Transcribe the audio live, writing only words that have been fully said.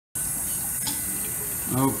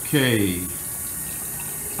Okay,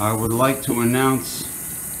 I would like to announce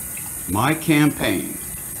my campaign,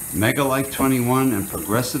 Mega Like 21 and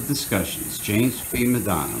Progressive Discussions, James P.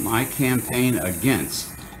 Madonna. My campaign against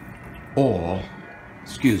all,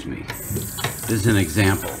 this is an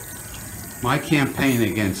example. My campaign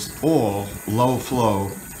against all low flow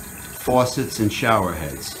faucets and shower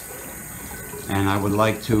heads. And I would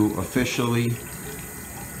like to officially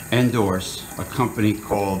endorse a company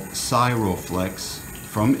called Cyroflex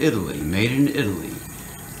from Italy, made in Italy.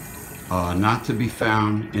 Not to be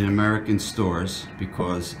found in American stores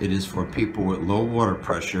because it is for people with low water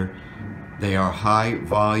pressure. They are high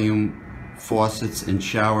volume faucets and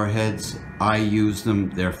shower heads. I use them,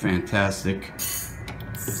 they're fantastic.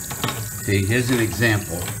 See, here's an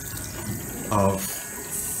example of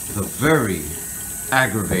the very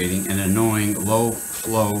aggravating and annoying low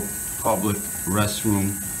flow public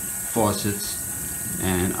restroom faucets,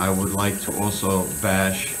 and I would like to also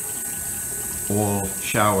bash all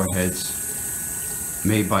shower heads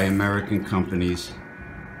made by American companies,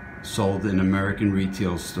 sold in American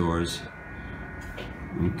retail stores.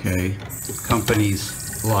 Okay,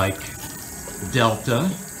 companies like Delta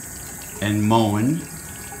and Moen.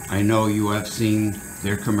 I know you have seen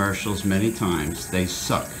their commercials many times. They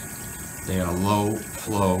suck. They are low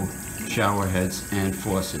flow shower heads and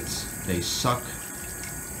faucets. They suck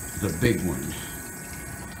the big one.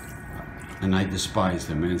 And I despise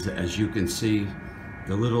them. And as you can see,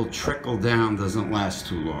 the little trickle down doesn't last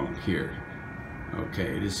too long here.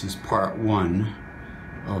 Okay, this is part one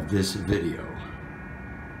of this video.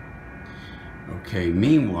 Okay,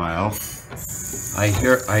 meanwhile, I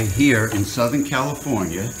hear in Southern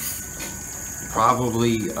California,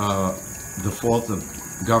 probably the fault of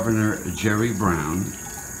Governor Jerry Brown,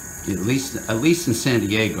 at least in San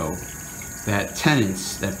Diego, that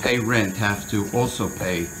tenants that pay rent have to also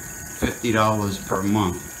pay $50 per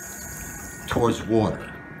month towards water.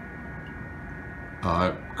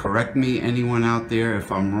 Correct me, anyone out there,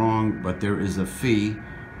 if I'm wrong, but there is a fee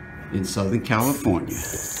in Southern California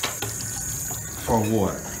for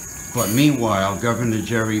water. But meanwhile, Governor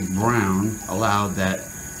Jerry Brown allowed that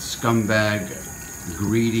scumbag,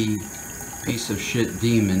 greedy piece of shit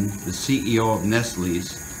demon, the CEO of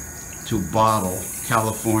Nestle's, to bottle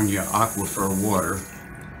California aquifer water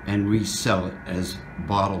and resell it as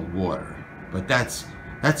bottled water. But that's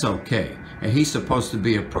okay. And he's supposed to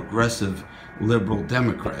be a progressive liberal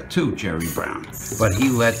Democrat too, Jerry Brown. But he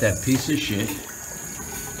let that piece of shit,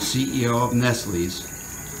 CEO of Nestle's,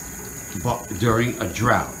 during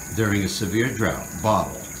a severe drought,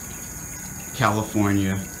 bottle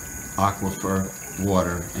California aquifer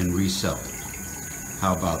water and resell it.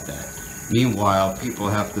 How about that? Meanwhile, people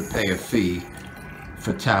have to pay a fee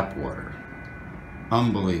for tap water.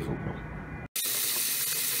 Unbelievable.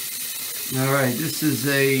 All right, this is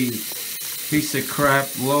a piece of crap,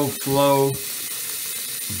 low flow,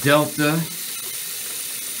 Delta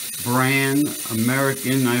brand,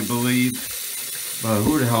 American, I believe. But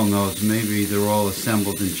who the hell knows? Maybe they're all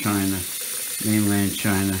assembled in China, mainland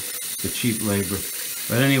China, for cheap labor.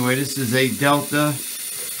 But anyway, this is a Delta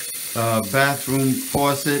bathroom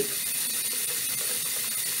faucet.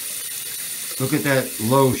 Look at that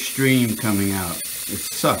low stream coming out. It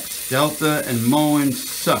sucks. Delta and Moen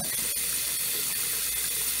suck.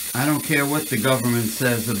 I don't care what the government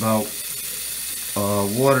says about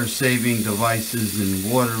water saving devices and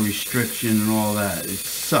water restriction and all that. It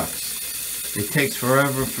sucks. It takes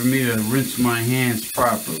forever for me to rinse my hands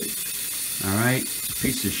properly. Alright? It's a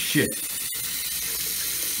piece of shit.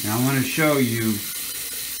 Now I want to show you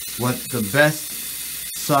what the best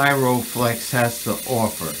Cyroflex has to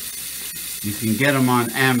offer. You can get them on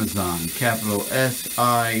Amazon, capital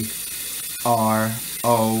S-I-R-O-F-L-E-X,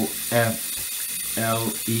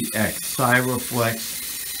 Cyroflex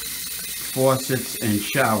faucets and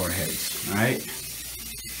shower heads. Alright?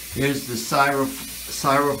 Here's the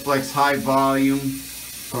Cyroflex high volume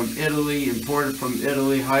from Italy, imported from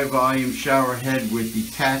Italy, high volume shower head with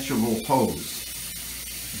detachable hose.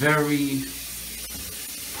 Very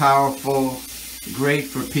powerful, great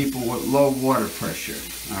for people with low water pressure.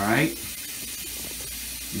 Alright?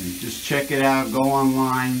 Just check it out, go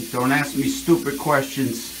online. Don't ask me stupid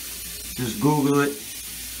questions. Just Google it.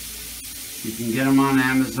 You can get them on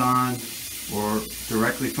Amazon or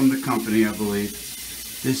directly from the company, I believe.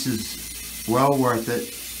 This is well worth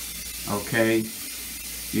it. Okay?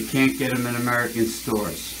 You can't get them in American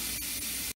stores.